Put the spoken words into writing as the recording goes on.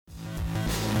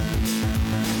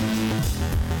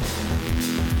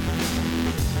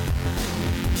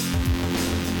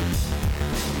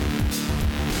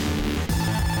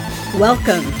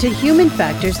Welcome to Human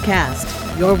Factors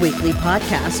Cast, your weekly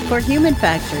podcast for human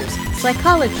factors,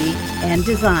 psychology, and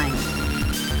design.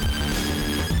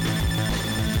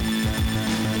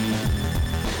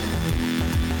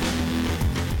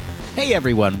 Hey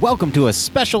everyone, welcome to a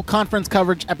special conference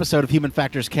coverage episode of Human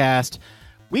Factors Cast.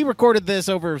 We recorded this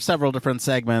over several different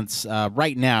segments.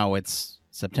 Right now, it's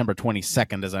September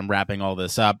 22nd as I'm wrapping all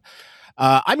this up.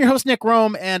 I'm your host, Nick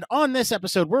Rome, and on this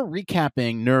episode, we're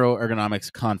recapping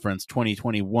Neuroergonomics Conference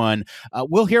 2021.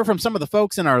 We'll hear from some of the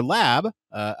folks in our lab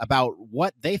about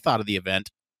what they thought of the event,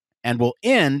 and we'll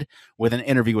end with an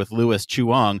interview with Louis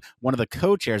Chuang, one of the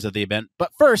co-chairs of the event.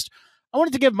 But first, I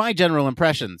wanted to give my general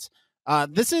impressions.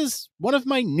 This is one of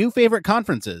my new favorite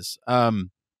conferences.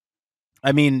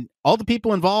 I mean, all the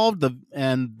people involved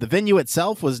and the venue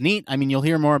itself was neat. I mean, you'll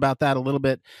hear more about that a little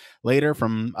bit later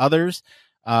from others.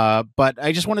 But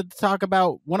I just wanted to talk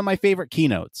about one of my favorite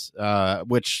keynotes,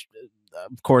 which,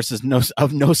 of course, is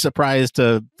of no surprise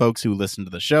to folks who listen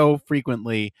to the show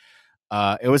frequently.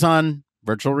 It was on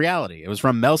virtual reality. It was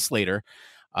from Mel Slater.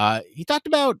 He talked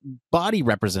about body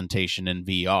representation in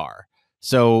VR.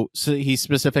 So he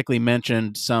specifically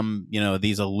mentioned some,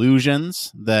 these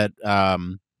illusions that,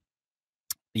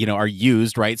 are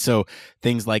used, right? So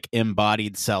things like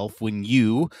embodied self, when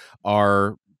you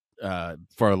are,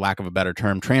 for lack of a better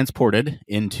term, transported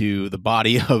into the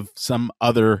body of some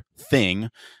other thing.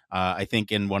 I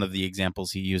think in one of the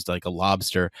examples he used like a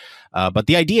lobster. But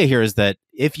the idea here is that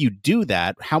if you do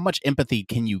that, how much empathy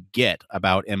can you get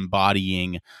about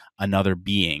embodying another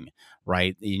being,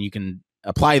 right? And you can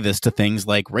apply this to things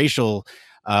like racial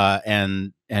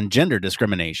and gender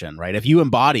discrimination, right? If you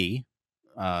embody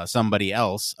somebody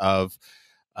else of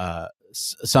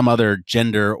some other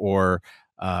gender or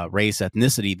race,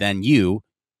 ethnicity than you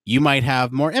might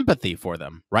have more empathy for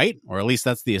them, right? Or at least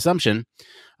that's the assumption.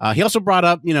 He also brought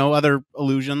up, other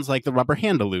illusions like the rubber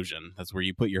hand illusion. That's where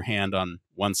you put your hand on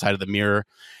one side of the mirror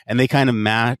and they kind of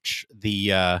match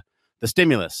the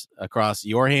stimulus across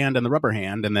your hand and the rubber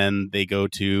hand. And then they go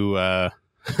to,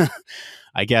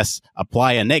 I guess,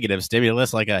 apply a negative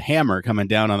stimulus like a hammer coming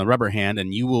down on the rubber hand,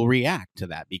 and you will react to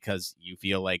that because you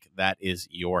feel like that is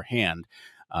your hand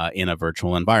in a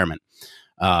virtual environment.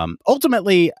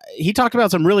 Ultimately, he talked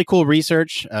about some really cool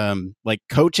research, like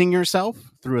coaching yourself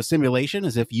through a simulation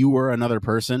as if you were another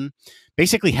person,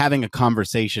 basically having a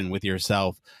conversation with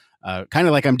yourself, kind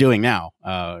of like I'm doing now,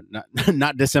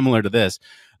 not dissimilar to this,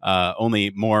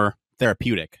 only more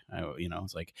therapeutic.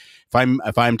 It's like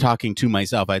if I'm talking to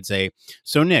myself, I'd say,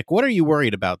 so Nick, what are you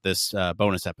worried about this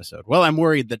bonus episode? Well, I'm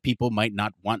worried that people might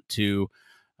not want to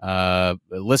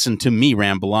listen to me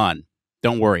ramble on.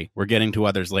 Don't worry, we're getting to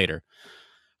others later.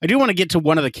 I do want to get to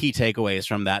one of the key takeaways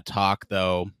from that talk,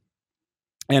 though.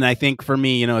 And I think for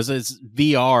me, as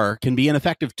VR can be an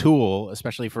effective tool,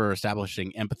 especially for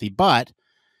establishing empathy, but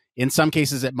in some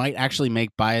cases, it might actually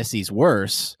make biases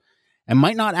worse and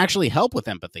might not actually help with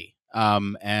empathy.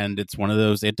 And it's one of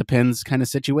those, it depends kind of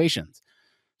situations.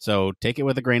 So take it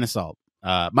with a grain of salt.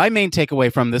 My main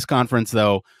takeaway from this conference,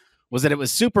 though, was that it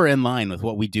was super in line with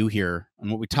what we do here and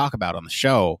what we talk about on the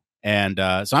show. And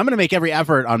so I'm going to make every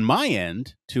effort on my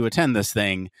end to attend this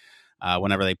thing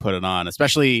whenever they put it on,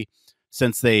 especially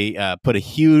since they put a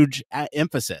huge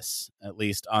emphasis, at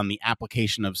least, on the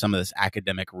application of some of this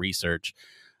academic research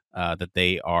that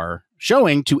they are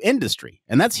showing to industry.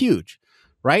 And that's huge,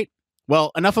 right?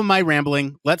 Well, enough of my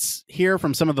rambling. Let's hear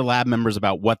from some of the lab members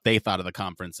about what they thought of the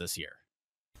conference this year.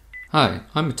 Hi,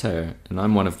 I'm Matteo, and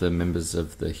I'm one of the members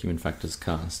of the Human Factors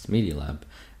Cast Media Lab.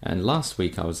 And last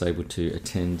week I was able to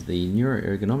attend the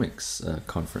Neuroergonomics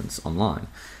conference online.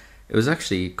 It was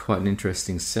actually quite an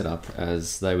interesting setup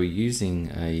as they were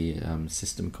using a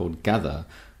system called Gather,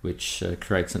 which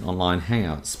creates an online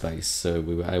hangout space. So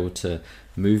we were able to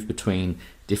move between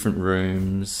different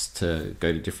rooms to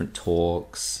go to different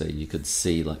talks. So you could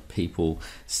see like people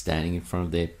standing in front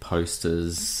of their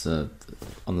posters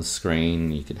on the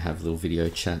screen. You could have little video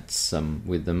chats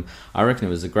with them. I reckon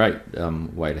it was a great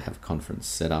way to have a conference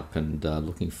set up, and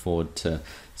looking forward to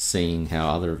seeing how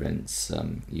other events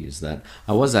use that.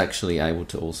 I was actually able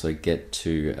to also get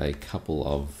to a couple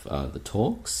of the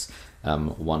talks.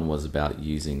 One was about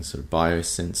using sort of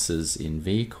biosensors in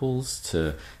vehicles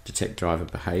to detect driver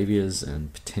behaviours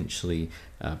and potentially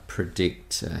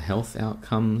predict health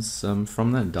outcomes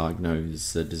from that,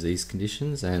 diagnose disease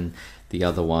conditions. And the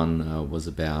other one was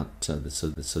about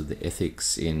the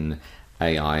ethics in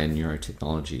AI and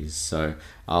neurotechnologies. So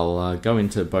I'll go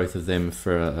into both of them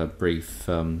for a brief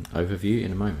overview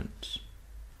in a moment.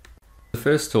 The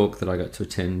first talk that I got to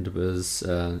attend was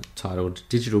titled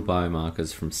Digital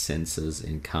Biomarkers from Sensors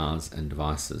in Cars and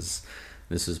Devices.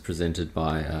 This was presented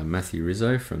by Matthew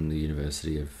Rizzo from the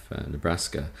University of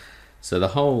Nebraska. So the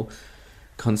whole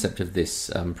concept of this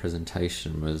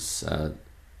presentation was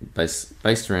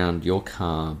based around your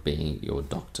car being your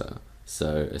doctor.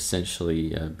 So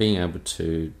essentially being able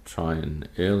to try and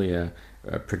earlier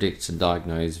predict and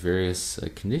diagnose various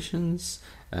conditions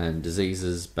and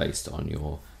diseases based on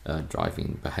your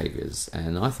driving behaviours.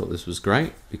 And I thought this was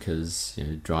great because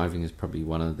driving is probably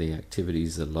one of the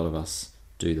activities that a lot of us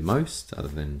do the most, other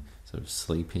than sort of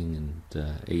sleeping and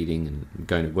eating and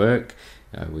going to work.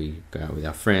 We go out with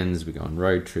our friends, we go on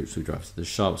road trips, we drive to the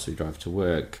shops, we drive to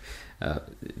work.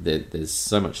 There's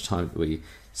so much time that we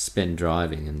spend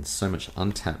driving and so much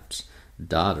untapped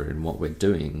data in what we're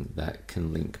doing that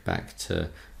can link back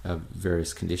to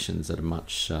various conditions at a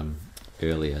much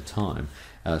earlier time.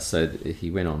 So he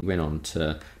went on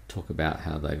to talk about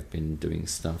how they've been doing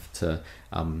stuff to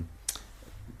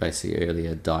basically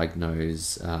earlier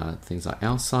diagnose things like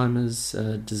Alzheimer's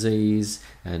disease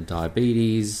and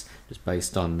diabetes, just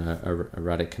based on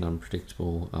erratic and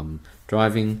unpredictable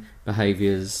driving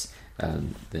behaviours.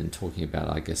 Then talking about,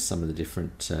 I guess, some of the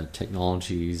different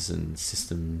technologies and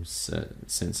systems,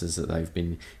 sensors that they've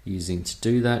been using to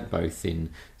do that, both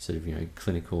in sort of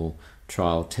clinical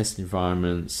trial test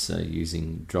environments,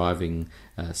 using driving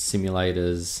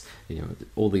simulators,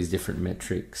 all these different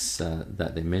metrics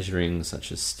that they're measuring,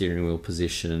 such as steering wheel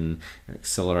position,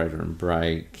 accelerator and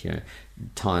brake,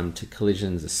 time to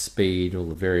collisions, the speed, all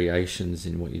the variations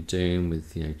in what you're doing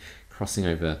with crossing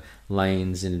over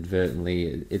lanes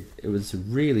inadvertently. It was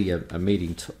really a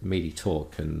meaty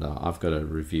talk, and I've got to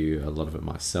review a lot of it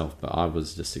myself, but I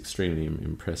was just extremely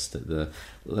impressed at the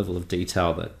level of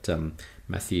detail that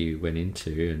Matthew went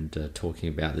into, and talking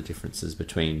about the differences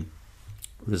between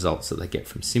results that they get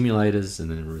from simulators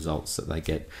and then results that they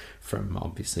get from,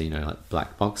 obviously, like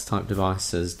black box type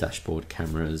devices, dashboard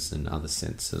cameras and other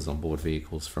sensors on board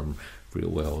vehicles from real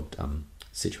world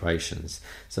situations.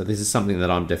 So this is something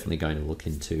that I'm definitely going to look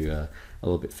into a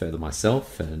little bit further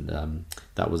myself, and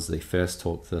that was the first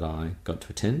talk that I got to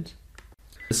attend.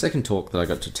 The second talk that I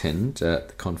got to attend at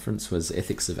the conference was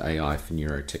Ethics of AI for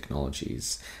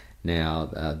Neurotechnologies. Now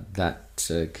that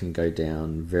can go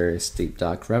down various deep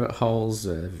dark rabbit holes.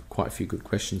 Quite a few good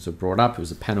questions were brought up. It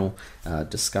was a panel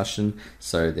discussion,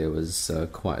 so there was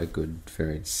quite a good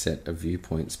varied set of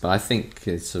viewpoints, but I think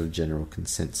a sort of general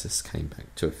consensus came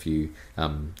back to a few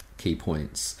key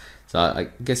points. So I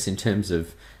guess in terms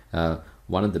of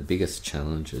one of the biggest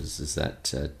challenges is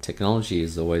that technology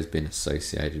has always been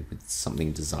associated with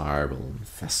something desirable and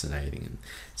fascinating and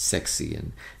sexy,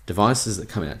 and devices that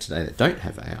come out today that don't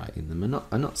have AI in them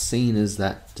are not seen as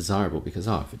that desirable, because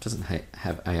if it doesn't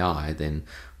have AI, then,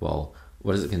 well,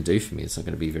 what is it going to do for me? It's not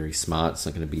going to be very smart, it's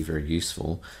not going to be very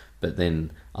useful. But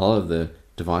then a lot of the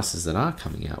devices that are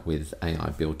coming out with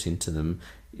AI built into them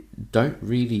don't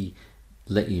really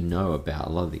let you know about a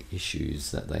lot of the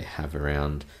issues that they have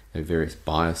around various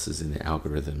biases in their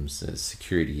algorithms,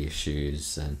 security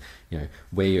issues, and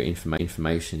where your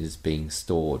information is being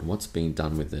stored, what's being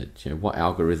done with it, what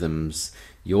algorithms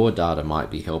your data might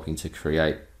be helping to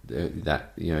create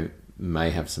that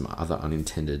may have some other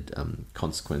unintended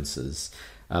consequences.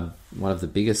 One of the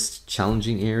biggest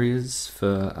challenging areas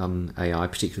for AI,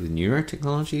 particularly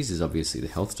neurotechnologies, is obviously the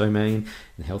health domain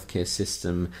and healthcare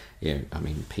system.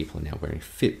 People are now wearing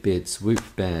Fitbits, Whoop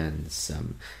bands,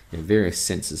 various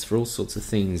sensors for all sorts of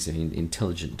things,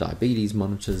 intelligent diabetes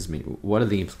monitors. What are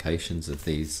the implications of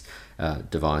these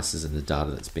devices and the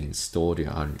data that's being stored?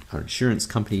 Are insurance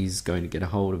companies going to get a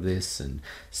hold of this and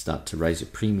start to raise your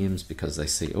premiums because they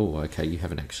see, you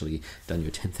haven't actually done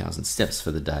your 10,000 steps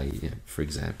for the day, for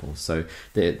example. So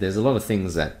there's a lot of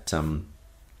things that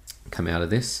come out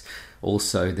of this.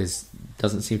 Also, there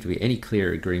doesn't seem to be any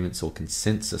clear agreements or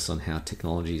consensus on how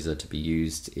technologies are to be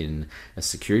used in a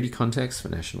security context for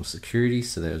national security.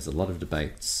 So there's a lot of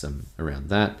debates around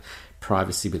that.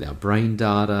 Privacy with our brain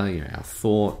data, our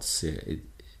thoughts.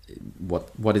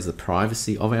 What is the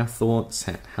privacy of our thoughts?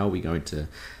 How are we going to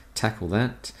tackle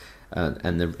that?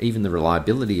 And even the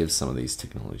reliability of some of these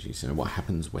technologies. What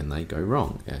happens when they go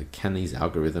wrong? Can these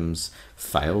algorithms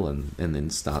fail and then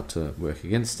start to work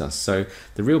against us? So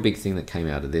the real big thing that came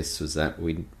out of this was that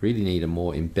we really need a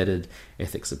more embedded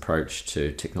ethics approach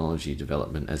to technology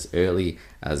development as early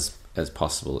as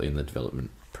possible in the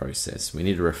development process. We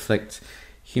need to reflect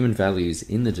human values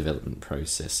in the development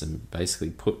process and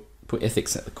basically put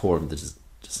ethics at the core of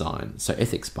design. So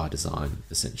ethics by design,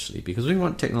 essentially, because we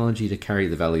want technology to carry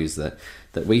the values that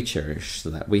we cherish, so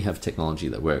that we have technology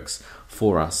that works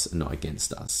for us and not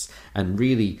against us. And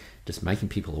really just making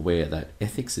people aware that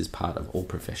ethics is part of all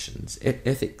professions.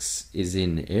 Ethics is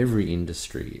in every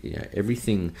industry,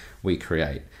 everything we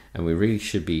create, and we really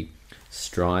should be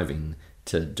striving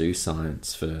to do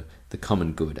science for the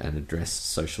common good and address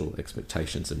social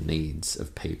expectations and needs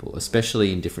of people,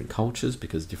 especially in different cultures,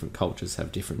 because different cultures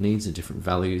have different needs and different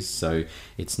values. So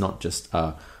it's not just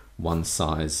a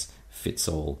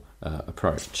one-size-fits-all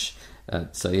approach.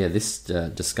 This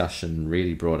discussion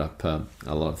really brought up a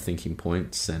lot of thinking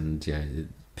points,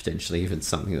 and potentially even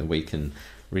something that we can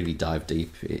really dive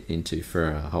deep into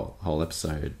for a whole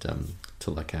episode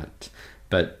to look at.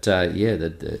 But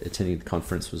the attending the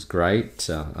conference was great.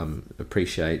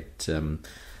 Appreciate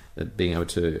being able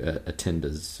to attend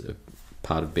as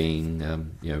part of being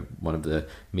one of the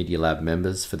Media Lab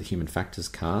members for the Human Factors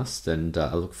cast, and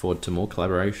I look forward to more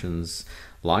collaborations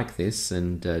like this,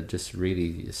 and just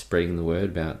really spreading the word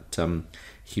about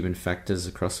human factors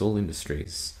across all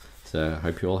industries. So I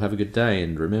hope you all have a good day,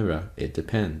 and remember, it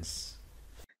depends.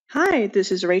 Hi,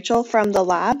 this is Rachel from the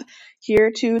lab,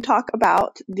 here to talk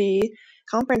about the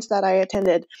conference that I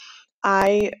attended.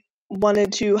 I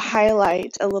wanted to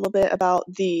highlight a little bit about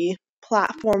the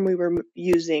platform we were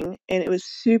using, and it was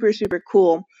super, super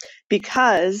cool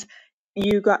because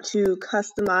you got to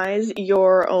customize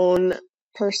your own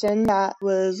person that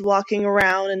was walking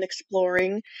around and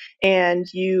exploring, and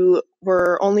you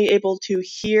were only able to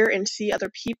hear and see other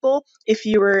people if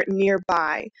you were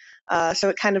nearby. So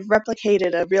it kind of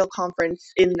replicated a real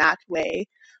conference in that way.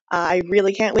 I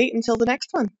really can't wait until the next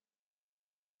one.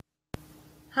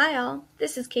 Hi all,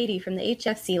 this is Katie from the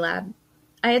HFC lab.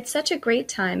 I had such a great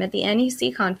time at the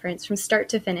NEC conference from start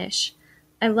to finish.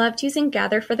 I loved using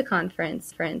Gather for the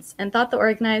conference and thought the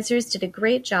organizers did a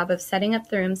great job of setting up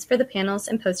the rooms for the panels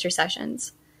and poster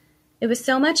sessions. It was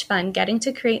so much fun getting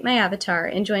to create my avatar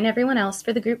and join everyone else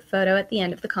for the group photo at the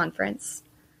end of the conference.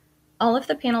 All of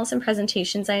the panels and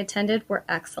presentations I attended were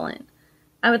excellent.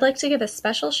 I would like to give a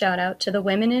special shout out to the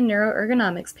Women in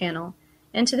Neuroergonomics panel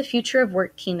and to the Future of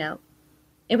Work keynote.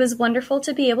 It was wonderful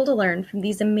to be able to learn from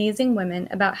these amazing women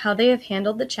about how they have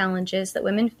handled the challenges that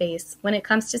women face when it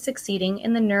comes to succeeding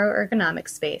in the neuroergonomic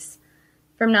space,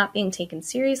 from not being taken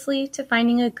seriously to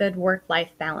finding a good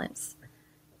work-life balance.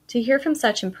 To hear from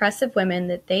such impressive women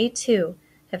that they, too,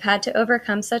 have had to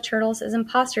overcome such hurdles as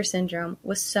imposter syndrome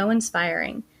was so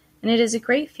inspiring, and it is a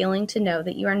great feeling to know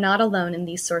that you are not alone in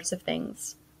these sorts of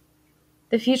things.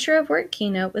 The Future of Work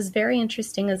keynote was very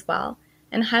interesting as well,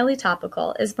 and highly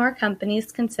topical as more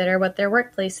companies consider what their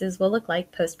workplaces will look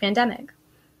like post-pandemic.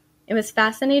 It was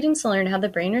fascinating to learn how the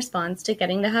brain responds to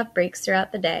getting to have breaks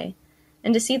throughout the day,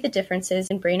 and to see the differences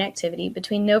in brain activity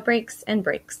between no breaks and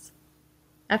breaks.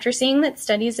 After seeing that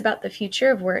studies about the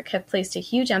future of work have placed a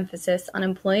huge emphasis on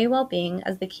employee well-being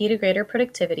as the key to greater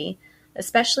productivity,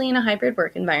 especially in a hybrid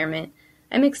work environment,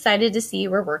 I'm excited to see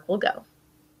where work will go.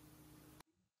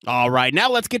 All right, now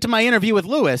let's get to my interview with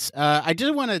Lewis. I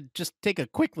did want to just take a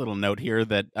quick little note here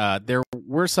that there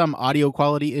were some audio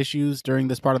quality issues during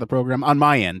this part of the program on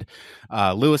my end.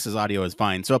 Lewis's audio is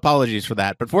fine, so apologies for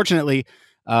that. But fortunately,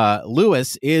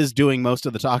 Lewis is doing most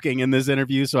of the talking in this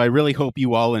interview, so I really hope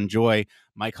you all enjoy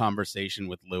my conversation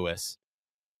with Lewis.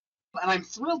 And I'm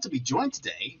thrilled to be joined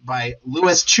today by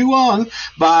Lewis Chuong,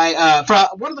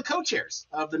 for one of the co-chairs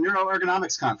of the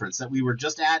Neuroergonomics conference that we were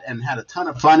just at and had a ton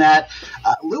of fun at.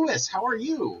 Lewis, how are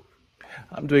you?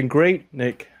 I'm doing great,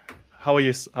 Nick. How are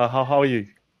you? How are you?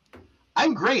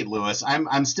 I'm great, Lewis.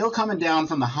 I'm still coming down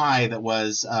from the high that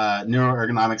was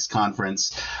Neuroergonomics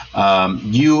conference.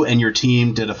 You and your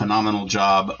team did a phenomenal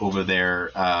job over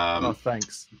there.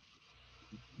 Thanks.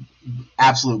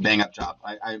 Absolute bang up job.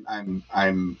 I'm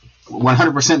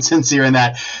 100% sincere in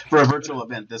that. For a virtual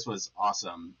event, this was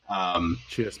awesome.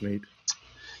 Cheers, mate.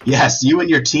 Yes, you and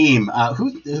your team.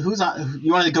 Who's on?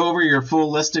 You want to go over your full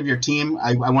list of your team?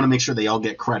 I want to make sure they all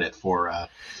get credit for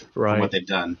what they've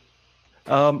done.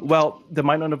 Well, there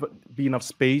might not be enough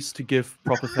space to give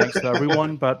proper thanks to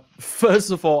everyone, but first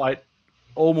of all, I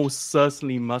almost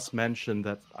certainly must mention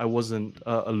that I wasn't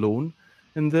alone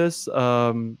in this.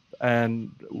 And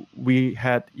we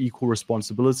had equal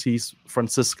responsibilities.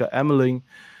 Franziska Emmerling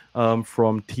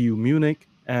from TU Munich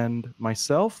and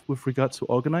myself with regard to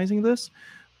organizing this.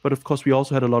 But of course, we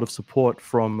also had a lot of support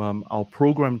from our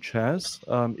program chairs,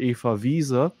 Eva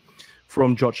Wieser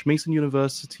from George Mason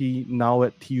University, now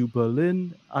at TU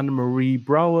Berlin, Annemarie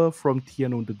Brouwer from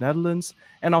TNO the Netherlands,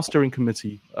 and our steering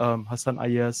committee, Hassan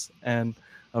Ayes and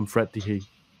Fred Dehe.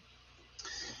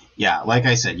 Yeah, like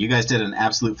I said, you guys did an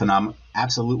absolutely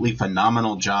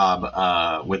phenomenal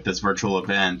job with this virtual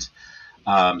event.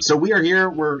 So we are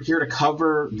here. We're here to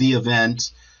cover the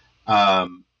event.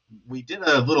 We did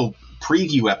a little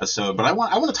preview episode, but I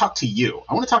want to talk to you.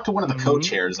 I want to talk to one of the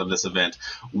co-chairs of this event.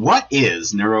 What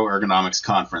is Neuroergonomics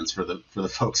Conference for the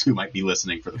folks who might be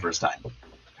listening for the first time?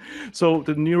 So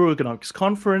the Neuroergonomics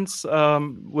Conference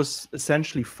was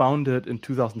essentially founded in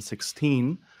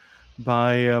 2016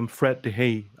 by Fred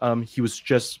DeHay. He was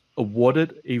just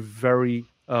awarded a very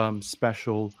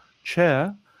special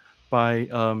chair by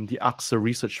the AXA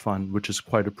Research Fund, which is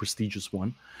quite a prestigious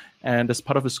one. And as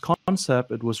part of his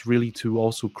concept, it was really to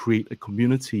also create a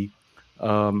community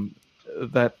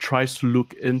that tries to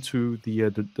look into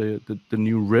the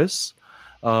new risks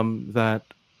that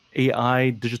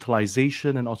AI,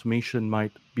 digitalization, and automation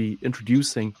might be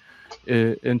introducing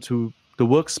into the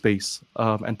workspace.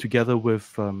 And together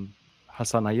with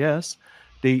Hassan Ayes,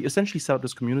 they essentially set up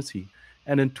this community.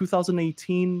 And in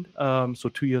 2018, so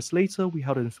 2 years later, we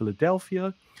held it in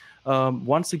Philadelphia.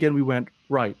 Once again, we went,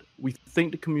 right, we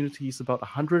think the community is about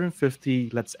 150,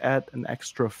 let's add an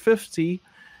extra 50,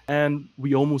 and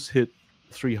we almost hit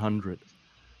 300.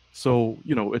 So,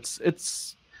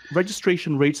 it's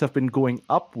registration rates have been going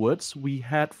upwards. We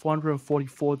had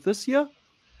 444 this year,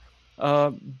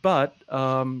 but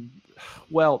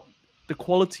the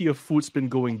quality of food's been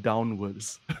going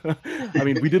downwards. I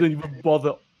mean, we didn't even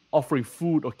bother offering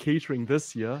food or catering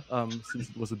this year since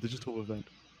it was a digital event.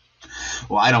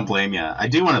 Well, I don't blame you. I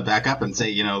do want to back up and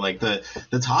say, like the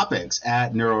topics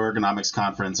at Neuroergonomics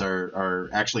Conference are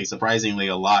actually surprisingly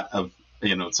a lot of,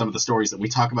 some of the stories that we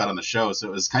talk about on the show. So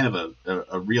it was kind of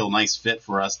a real nice fit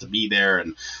for us to be there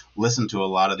and listen to a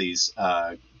lot of these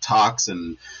talks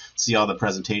and see all the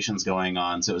presentations going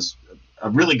on. So it was a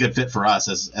really good fit for us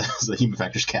as the Human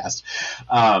Factors cast.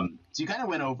 So you kind of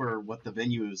went over what the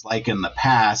venue was like in the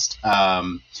past.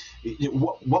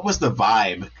 What was the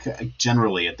vibe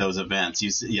generally at those events?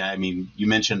 You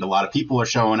mentioned a lot of people are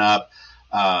showing up.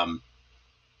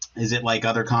 Is it like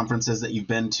other conferences that you've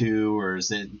been to, or does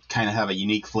it kind of have a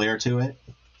unique flair to it?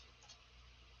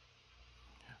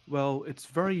 Well, it's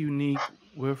very unique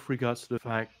with regards to the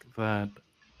fact that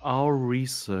our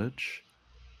research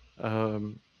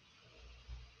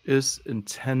is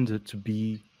intended to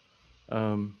be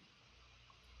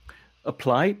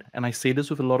applied, and I say this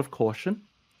with a lot of caution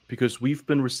because we've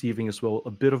been receiving as well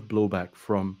a bit of blowback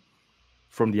from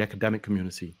the academic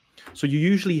community. So you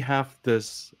usually have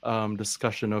this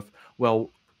discussion of, well,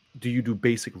 do you do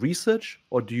basic research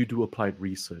or do you do applied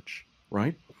research,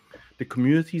 right? The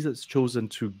communities that's chosen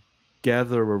to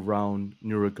gather around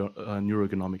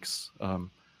neuroergonomics,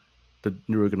 the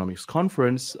Neuroergonomics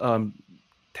Conference,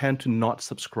 tend to not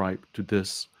subscribe to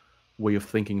this way of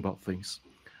thinking about things.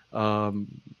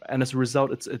 And as a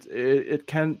result, it's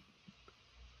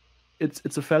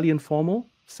a fairly informal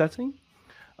setting,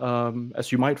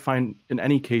 as you might find in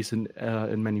any case in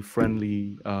many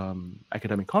friendly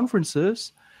academic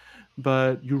conferences.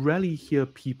 But you rarely hear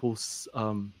people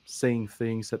saying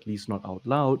things, at least not out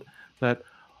loud, that,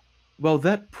 well,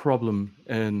 that problem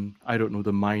in, I don't know,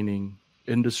 the mining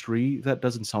industry, that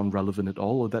doesn't sound relevant at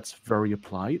all, or that's very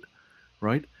applied,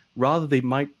 right? Rather, they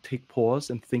might take pause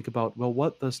and think about, well,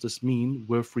 what does this mean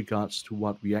with regards to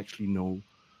what we actually know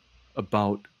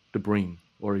about the brain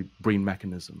or a brain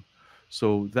mechanism?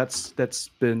 So that's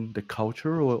been the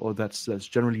culture, or that's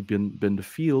generally been the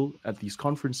feel at these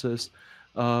conferences.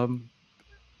 I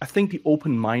think the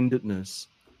open-mindedness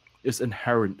is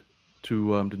inherent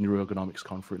to the Neuroergonomics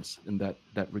Conference in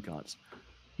that regards.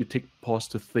 You take pause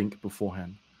to think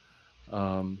beforehand,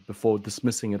 before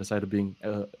dismissing it as either being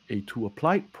a too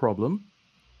applied problem,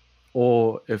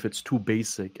 or if it's too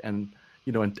basic and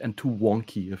too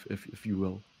wonky, if you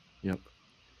will. Yep.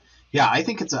 Yeah, I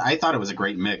think I thought it was a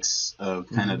great mix of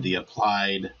kind of the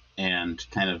applied and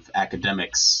kind of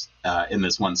academics in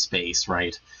this one space,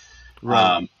 right?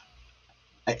 Right.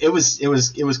 It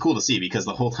was cool to see, because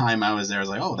the whole time I was there, I was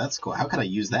like, oh, that's cool. How could I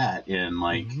use that in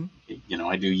I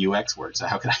do UX work, so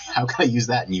how could I use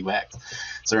that in UX?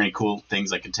 Is there any cool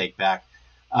things I could take back?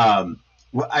 Well,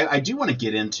 I do want to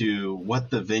get into what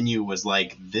the venue was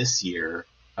like this year,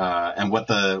 and what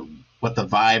the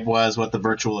vibe was, what the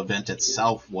virtual event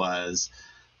itself was,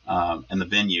 and the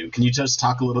venue. Can you just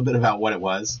talk a little bit about what it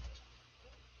was?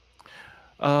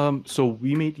 So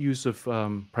we made use of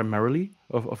primarily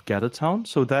of GatherTown.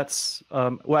 So that's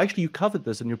well, actually, you covered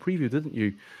this in your preview, didn't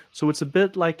you? So it's a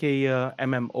bit like a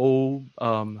MMO,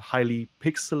 highly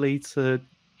pixelated,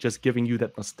 just giving you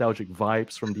that nostalgic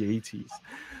vibes from the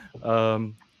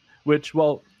 80s. Which,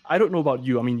 well, I don't know about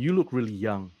you. I mean, you look really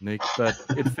young, Nick, but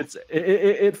it fits.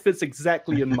 It fits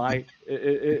exactly in my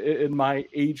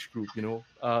age group.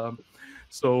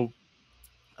 So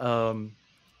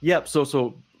yeah.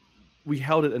 So we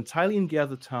held it entirely in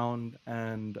Gathertown,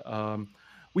 and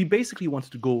we basically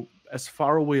wanted to go as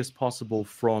far away as possible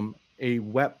from a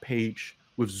web page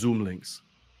with Zoom links.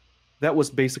 That was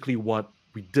basically what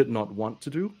we did not want to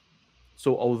do.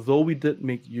 So although we did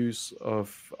make use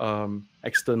of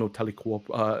external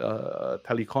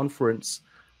teleconference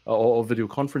or video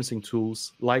conferencing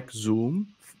tools like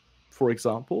Zoom, for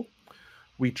example,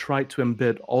 we tried to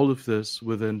embed all of this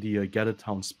within the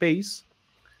Gathertown space.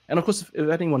 And of course, if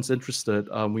anyone's interested,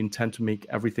 we intend to make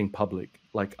everything public,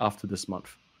 like after this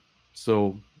month.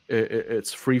 So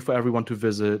it's free for everyone to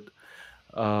visit.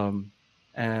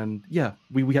 And yeah,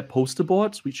 we had poster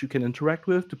boards which you can interact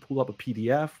with to pull up a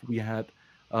PDF. We had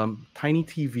tiny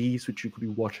TVs which you could be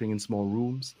watching in small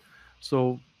rooms.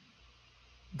 So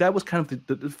that was kind of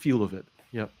the feel of it.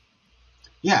 Yeah.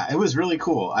 Yeah, it was really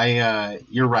cool.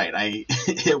 You're right.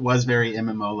 It was very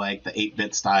MMO like, the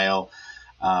 8-bit style,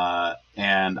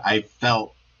 and I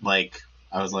felt like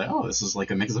I was like, oh, this is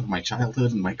like a mix of my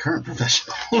childhood and my current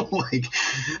professional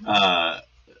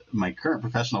my current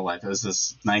professional life. It was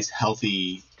this nice,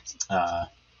 healthy.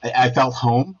 I felt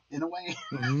home in a way.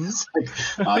 Mm-hmm. It's like,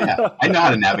 oh yeah, I know how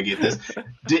to navigate this.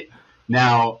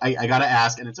 Now I got to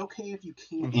ask, and it's okay if you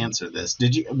can't answer this.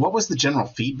 What was the general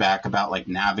feedback about like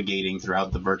navigating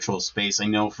throughout the virtual space? I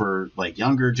know for like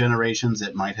younger generations,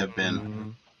 it might have been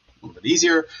a little bit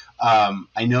easier.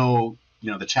 I know,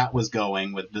 the chat was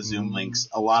going with the Zoom links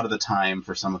a lot of the time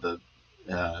for some of the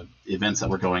events that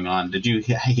were going on. Did you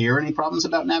hear any problems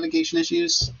about navigation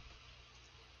issues?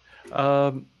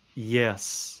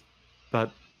 Yes,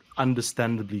 but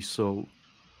understandably so.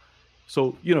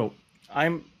 So,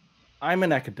 I'm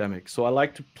an academic, so I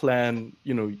like to plan,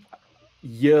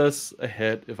 years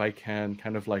ahead if I can,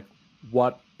 kind of like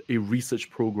what a research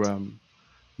program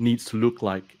needs to look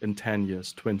like in 10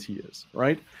 years, 20 years,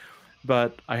 right?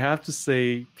 But I have to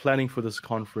say, planning for this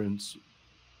conference,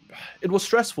 it was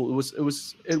stressful. It was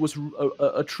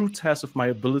a true test of my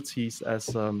abilities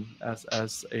as of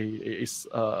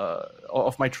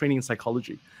my training in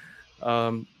psychology.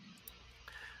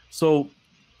 So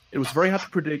it was very hard to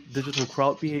predict digital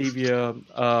crowd behavior.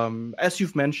 As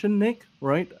you've mentioned, Nick,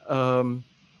 right?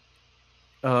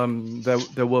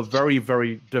 There were very,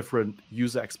 very different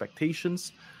user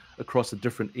expectations across the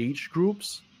different age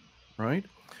groups, right?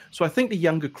 So I think the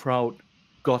younger crowd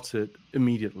got it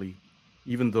immediately,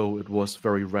 even though it was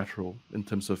very retro in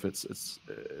terms of its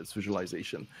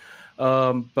visualization.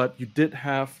 But you did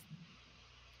have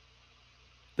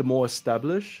the more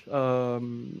established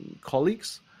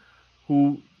colleagues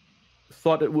who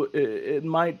thought it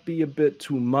might be a bit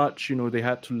too much. They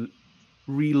had to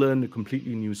relearn a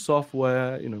completely new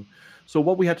software. So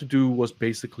what we had to do was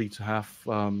basically to have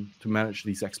to manage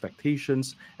these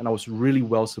expectations, and I was really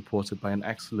well supported by an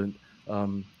excellent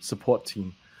support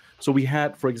team. So we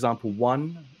had, for example,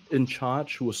 one in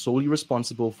charge who was solely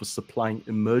responsible for supplying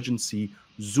emergency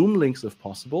Zoom links if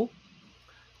possible,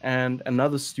 and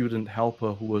another student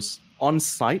helper who was on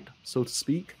site, so to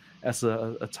speak, as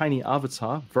a tiny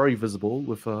avatar, very visible,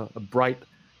 with a bright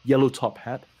yellow top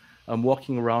hat,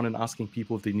 walking around and asking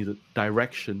people if they needed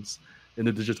directions in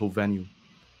the digital venue,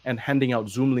 and handing out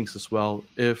Zoom links as well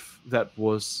if that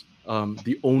was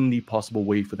the only possible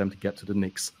way for them to get to the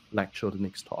next lecture, the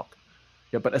next talk.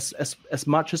 Yeah, but as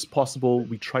much as possible,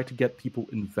 we try to get people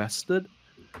invested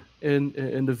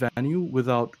in the venue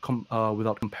without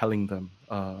compelling them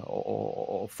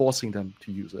or forcing them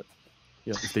to use it.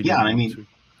 Yeah, if they don't want to.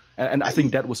 And I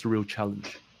think that was the real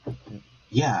challenge.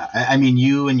 Yeah, I mean,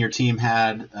 you and your team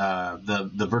had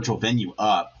the virtual venue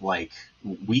up like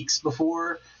weeks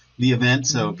before the event,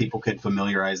 so people could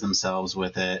familiarize themselves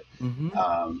with it.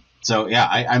 So yeah,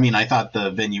 I mean, I thought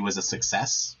the venue was a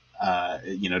success.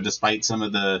 Despite some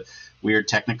of the weird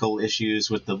technical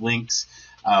issues with the links,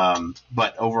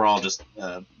 but overall, just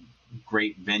a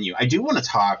great venue. I do want to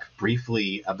talk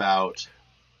briefly about.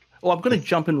 Well, I'm going to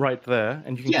jump in right there,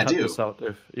 and you can cut this out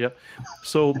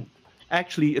So,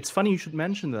 actually, it's funny you should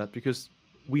mention that, because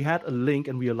we had a link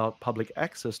and we allowed public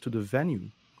access to the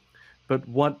venue. But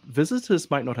what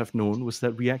visitors might not have known was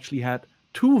that we actually had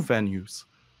two venues.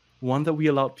 One that we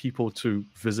allowed people to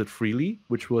visit freely,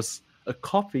 which was a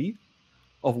copy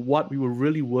of what we were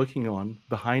really working on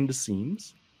behind the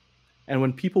scenes. And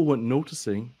when people weren't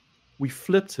noticing, we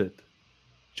flipped it,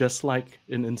 just like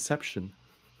in Inception.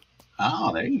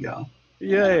 Oh, there you go.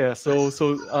 Yeah. So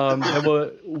there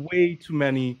were way too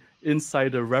many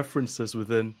insider references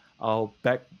within our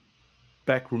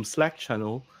backroom Slack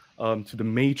channel to The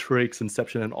Matrix,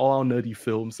 Inception, and all our nerdy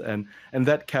films, and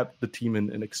that kept the team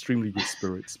in extremely good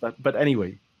spirits. But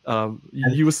anyway,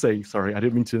 you were saying, sorry, I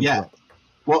didn't mean to interrupt.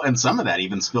 Well, and some of that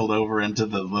even spilled over into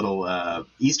the little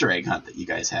Easter egg hunt that you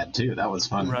guys had too. That was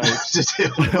fun to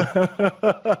do.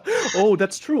 Oh,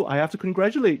 that's true. I have to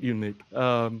congratulate you, Nick,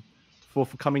 for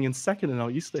coming in second in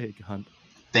our Easter egg hunt.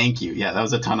 Thank you. Yeah, that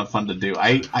was a ton of fun to do.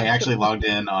 I actually logged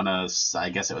in on I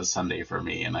guess it was Sunday for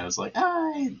me, and I was like,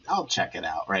 I'll check it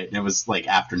out, right? And it was like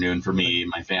afternoon for me.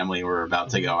 My family were about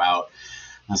to go out.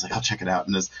 I was like, I'll check it out.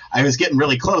 And I was getting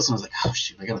really close, and I was like, oh,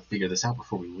 shoot, I got to figure this out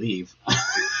before we leave.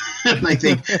 And I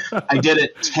think I did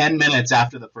it 10 minutes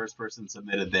after the first person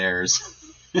submitted theirs.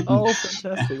 Oh,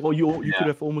 fantastic. Well, you could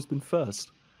have almost been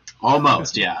first.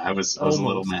 Almost, yeah. I was a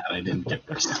little mad I didn't get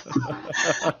first.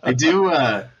 I do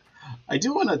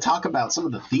want to talk about some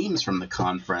of the themes from the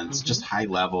conference, just high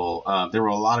level. There were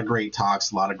a lot of great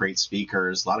talks, a lot of great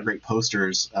speakers, a lot of great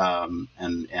posters,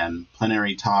 and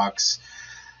plenary talks.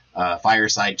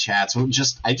 Fireside chats.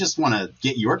 I just want to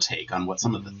get your take on what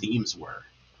some of the themes were.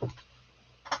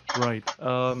 Right.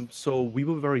 So we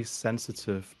were very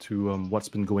sensitive to what's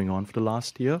been going on for the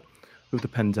last year with the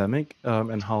pandemic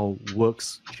and how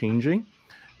work's changing.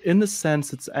 In the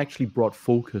sense, it's actually brought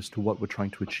focus to what we're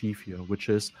trying to achieve here, which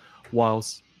is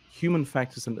whilst human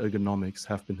factors and ergonomics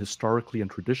have been historically and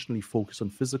traditionally focused on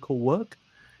physical work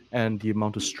and the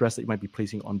amount of stress that you might be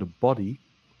placing on the body,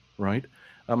 right?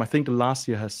 I think the last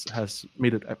year has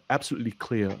made it absolutely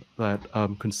clear that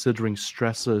considering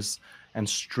stresses and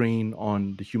strain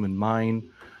on the human mind,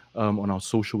 on our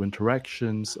social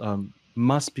interactions,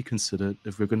 must be considered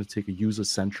if we're going to take a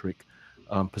user-centric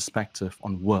perspective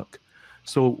on work.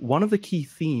 So one of the key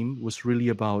themes was really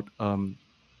about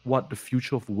what the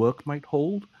future of work might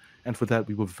hold. And for that,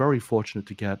 we were very fortunate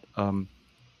to get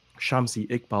Shamsi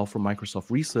Iqbal from Microsoft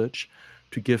Research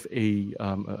to give a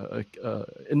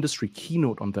industry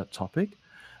keynote on that topic.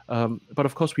 But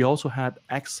of course, we also had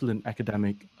excellent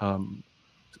academic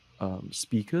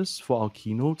speakers for our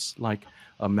keynotes, like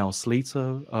Mel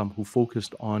Slater, who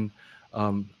focused on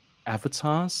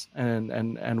avatars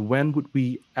and when would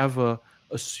we ever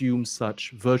assume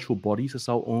such virtual bodies as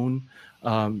our own.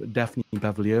 Daphne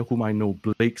Bavelier, whom I know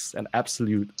Blake's an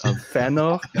absolute fan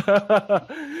of,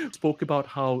 spoke about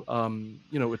how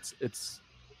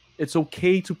it's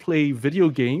okay to play video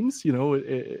games.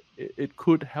 It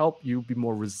could help you be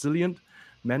more resilient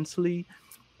mentally.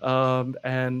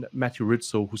 And Matthew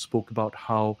Rizzo, who spoke about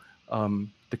how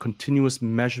the continuous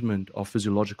measurement of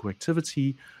physiological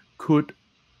activity could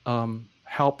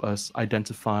help us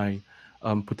identify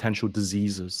potential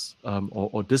diseases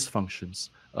or dysfunctions,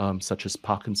 such as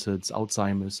Parkinson's,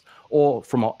 Alzheimer's, or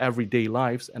from our everyday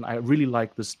lives. And I really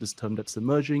like this term that's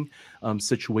emerging,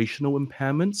 situational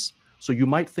impairments. So you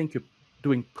might think you're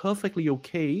doing perfectly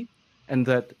okay and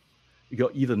that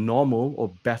you're either normal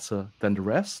or better than the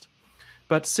rest,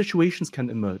 but situations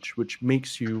can emerge which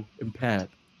makes you impaired,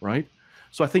 right?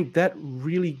 So I think that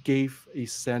really gave a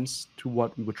sense to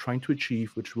what we were trying to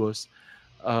achieve, which was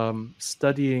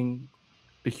studying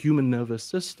the human nervous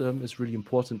system is really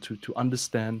important to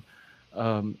understand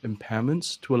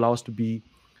impairments, to allow us to be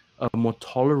more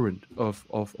tolerant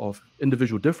of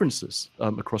individual differences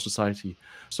across society.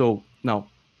 So now,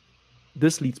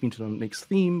 this leads me to the next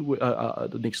theme,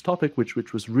 the next topic, which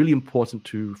was really important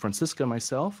to Francisca and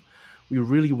myself. We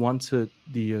really wanted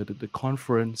the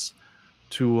conference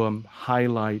to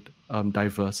highlight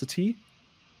diversity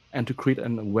and to create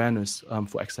an awareness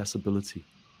for accessibility.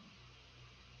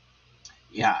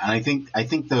 Yeah, and I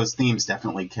think those themes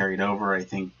definitely carried over. I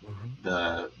think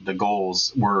the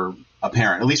goals were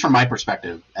apparent, at least from my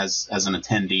perspective as an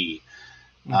attendee.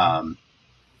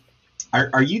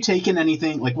 Are you taking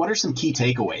anything, like what are some key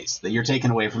takeaways that you're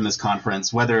taking away from this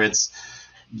conference, whether it's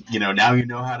now you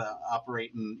know how to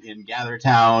operate in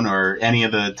GatherTown or any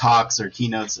of the talks or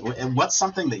keynotes? What's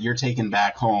something that you're taking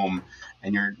back home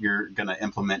and you're going to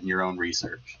implement in your own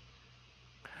research?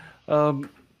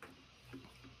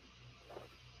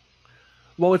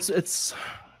 Well, it's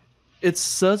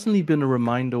certainly been a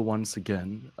reminder once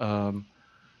again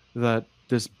that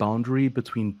this boundary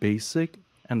between basic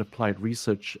and applied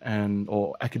research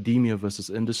or academia versus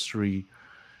industry,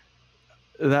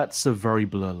 that's a very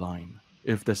blurred line,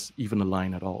 if there's even a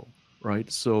line at all,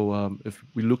 right? So if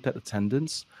we looked at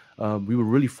attendance, we were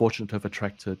really fortunate to have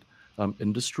attracted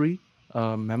industry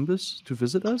members to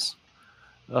visit us,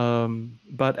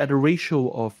 but at a ratio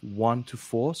of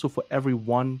 1:4. So for every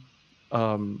one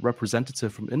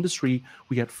representative from industry,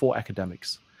 we had 4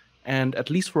 academics. And at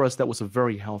least for us, that was a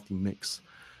very healthy mix.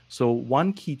 So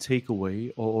one key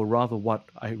takeaway, or rather what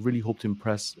I really hope to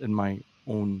impress in my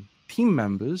own team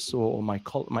members or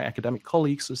my academic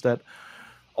colleagues is that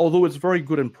although it's very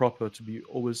good and proper to be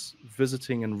always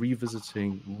visiting and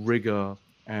revisiting rigor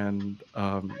and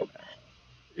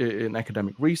in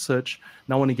academic research,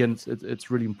 now and again it's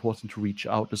really important to reach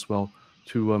out as well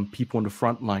to people on the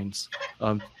front lines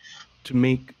to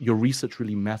make your research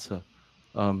really matter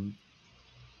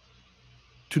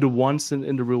to the ones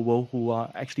in the real world who are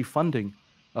actually funding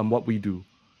what we do.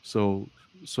 So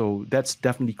that's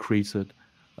definitely created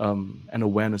an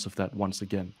awareness of that once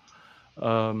again.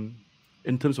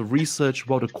 In terms of research,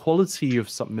 well, the quality of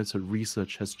submitted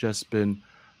research has just been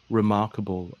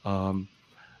remarkable.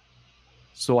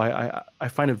 So I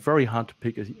find it very hard to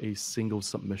pick a single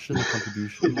submission or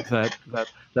contribution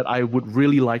that I would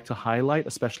really like to highlight,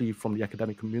 especially from the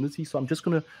academic community. So I'm just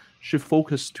going to shift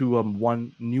focus to one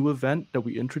new event that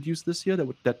we introduced this year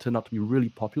that turned out to be really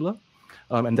popular,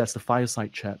 and that's the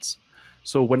fireside chats.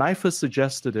 So when I first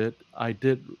suggested it, I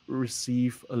did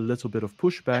receive a little bit of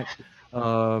pushback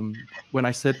when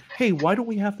I said, "Hey, why don't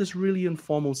we have this really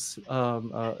informal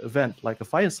event like a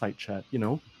fireside chat?"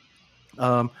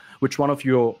 Which one of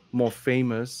your more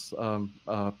famous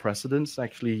presidents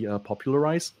actually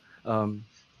popularized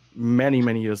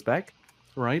many years back,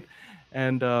 right?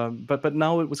 And but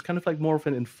now it was kind of like more of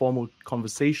an informal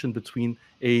conversation between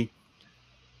a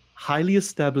highly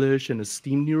established and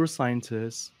esteemed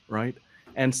neuroscientist, right,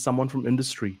 and someone from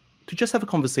industry to just have a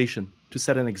conversation, to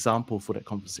set an example for that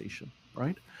conversation,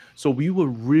 right? So we were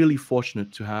really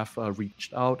fortunate to have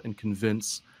reached out and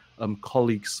convinced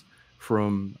colleagues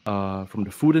from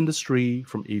the food industry,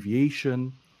 from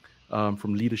aviation,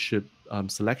 from leadership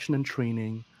selection and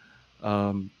training,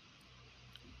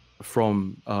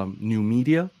 from new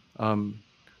media, from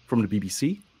the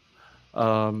BBC,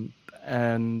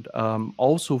 and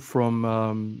also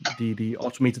from the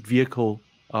automated vehicle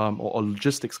or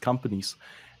logistics companies,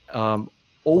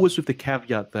 always with the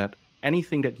caveat that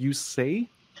anything that you say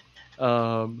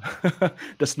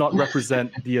does not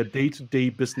represent the day-to-day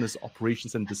business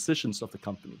operations and decisions of the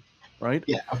company, right?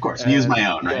 Yeah, of course. Use my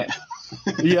own, right?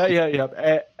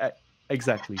 Yeah.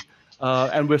 Exactly.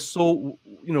 And we're so,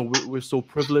 we're so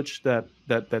privileged that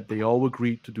they all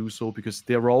agreed to do so, because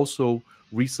they're also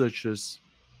researchers,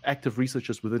 active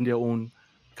researchers within their own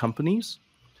companies,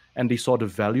 and they saw the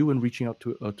value in reaching out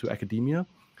to academia.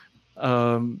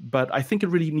 But I think it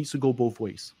really needs to go both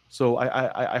ways. So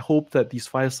I hope that these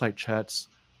fireside chats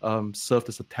served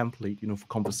as a template, for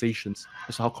conversations,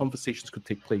 as to how conversations could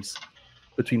take place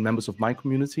between members of my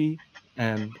community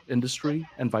and industry,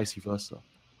 and vice versa.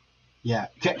 Yeah.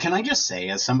 Can I just say,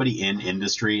 as somebody in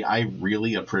industry, I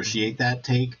really appreciate that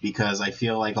take, because I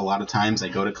feel like a lot of times I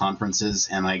go to conferences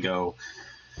and I go,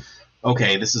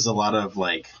 okay, this is a lot of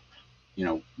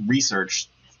research.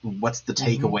 What's the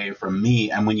takeaway from me?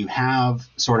 And when you have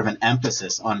sort of an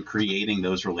emphasis on creating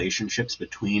those relationships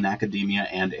between academia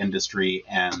and industry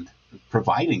and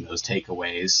providing those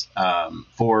takeaways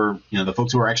for the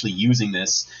folks who are actually using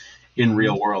this in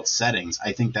real world settings,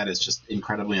 I think that is just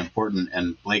incredibly important.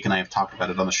 And Blake and I have talked about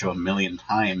it on the show a million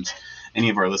times. Any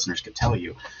of our listeners could tell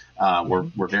you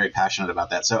we're very passionate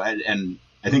about that. So and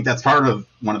I think that's part of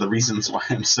one of the reasons why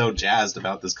I'm so jazzed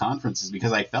about this conference, is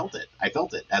because I felt it. I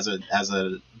felt it as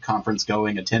a conference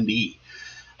going attendee.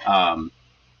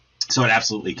 So it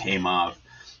absolutely came off.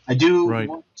 I do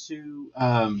want to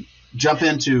jump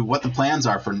into what the plans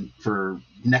are for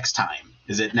next time.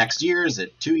 Is it next year? Is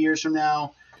it 2 years from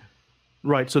now?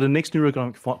 Right. So the next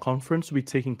Neuroergonomics conference will be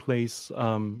taking place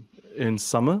in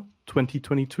summer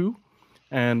 2022.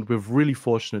 And we're really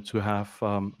fortunate to have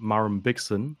Maram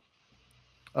Bixen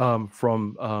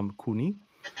from CUNY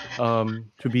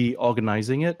to be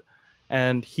organizing it,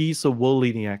 and he's a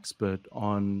world-leading expert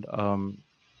on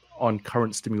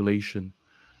current stimulation,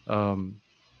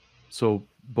 so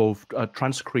both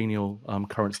transcranial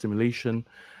current stimulation,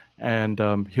 and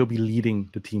he'll be leading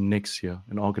the team next year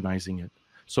and organizing it.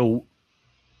 So,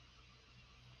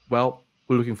 well,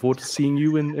 we're looking forward to seeing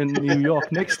you in New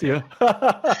York next year.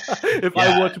 If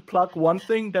I were to plug one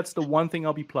thing, that's the one thing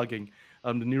I'll be plugging.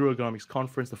 The Neuroergonomics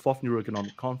conference, the 4th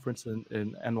Neuroergonomic conference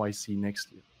in NYC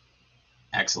next year.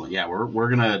 Excellent. Yeah, we're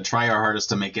gonna try our hardest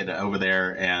to make it over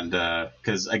there, and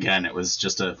because again, it was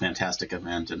just a fantastic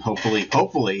event, and hopefully,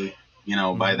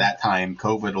 by that time,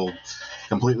 COVID will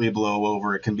completely blow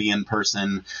over. It can be in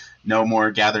person. No more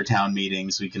gather town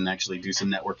meetings. We can actually do some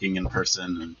networking in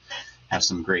person and have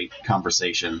some great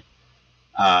conversation.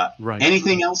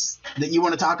 Anything else that you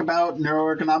want to talk about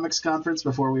Neuroergonomics conference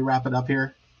before we wrap it up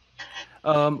here?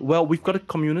 Well, we've got a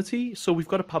community, so we've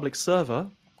got a public server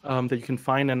that you can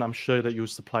find, and I'm sure that you'll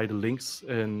supply the links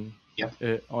on your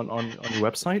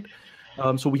website.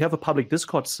 So we have a public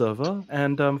Discord server,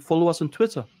 and follow us on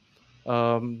Twitter.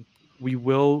 We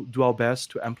will do our best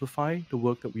to amplify the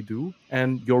work that we do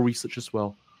and your research as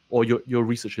well, or your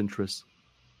research interests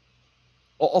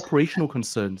or operational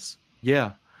concerns.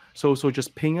 Yeah. So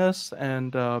just ping us,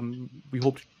 and we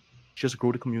hope to just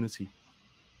grow the community.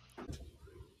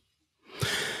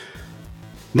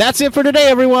 That's it for today,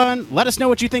 everyone. Let us know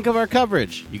what you think of our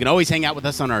coverage. You can always hang out with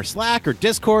us on our Slack or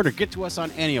Discord, or get to us on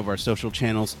any of our social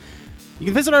channels. You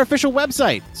can visit our official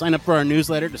website, sign up for our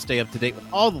newsletter to stay up to date with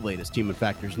all the latest Human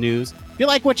Factors news. If you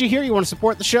like what you hear, you want to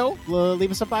support the show,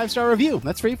 leave us a 5-star review.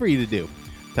 That's free for you to do.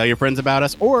 Tell your friends about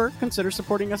us, or consider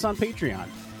supporting us on Patreon.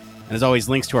 And as always,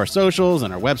 links to our socials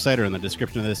and our website are in the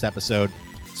description of this episode.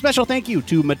 Special thank you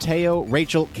to Mateo,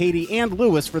 Rachel, Katie, and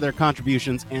Lewis for their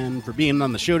contributions and for being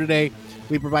on the show today.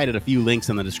 We provided a few links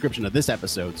in the description of this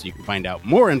episode so you can find out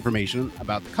more information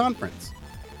about the conference.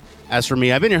 As for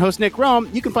me, I've been your host, Nick Rome.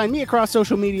 You can find me across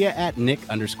social media at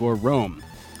Nick_Rome.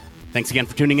 Thanks again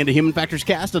for tuning into Human Factors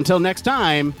Cast. Until next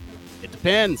time, it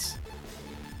depends.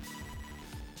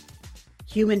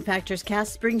 Human Factors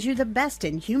Cast brings you the best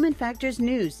in human factors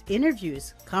news,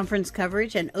 interviews, conference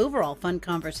coverage, and overall fun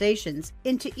conversations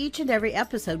into each and every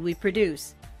episode we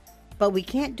produce. But we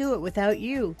can't do it without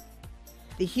you.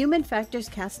 The Human Factors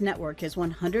Cast network is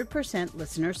 100%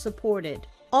 listener supported.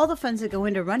 All the funds that go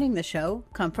into running the show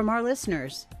come from our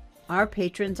listeners. Our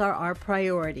patrons are our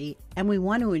priority, and we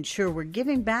want to ensure we're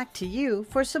giving back to you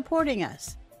for supporting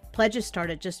us. Pledges start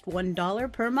at just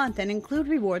 $1 per month and include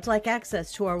rewards like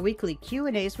access to our weekly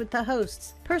Q&As with the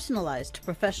hosts, personalized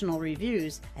professional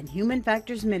reviews, and Human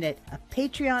Factors Minute, a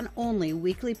Patreon-only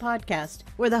weekly podcast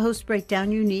where the hosts break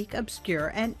down unique,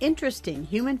 obscure, and interesting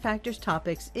human factors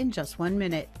topics in just 1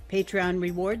 minute. Patreon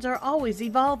rewards are always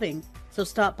evolving, so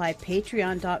stop by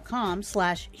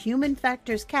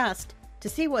patreon.com/humanfactorscast to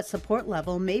see what support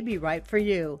level may be right for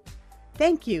you.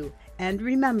 Thank you, and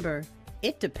remember,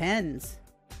 it depends.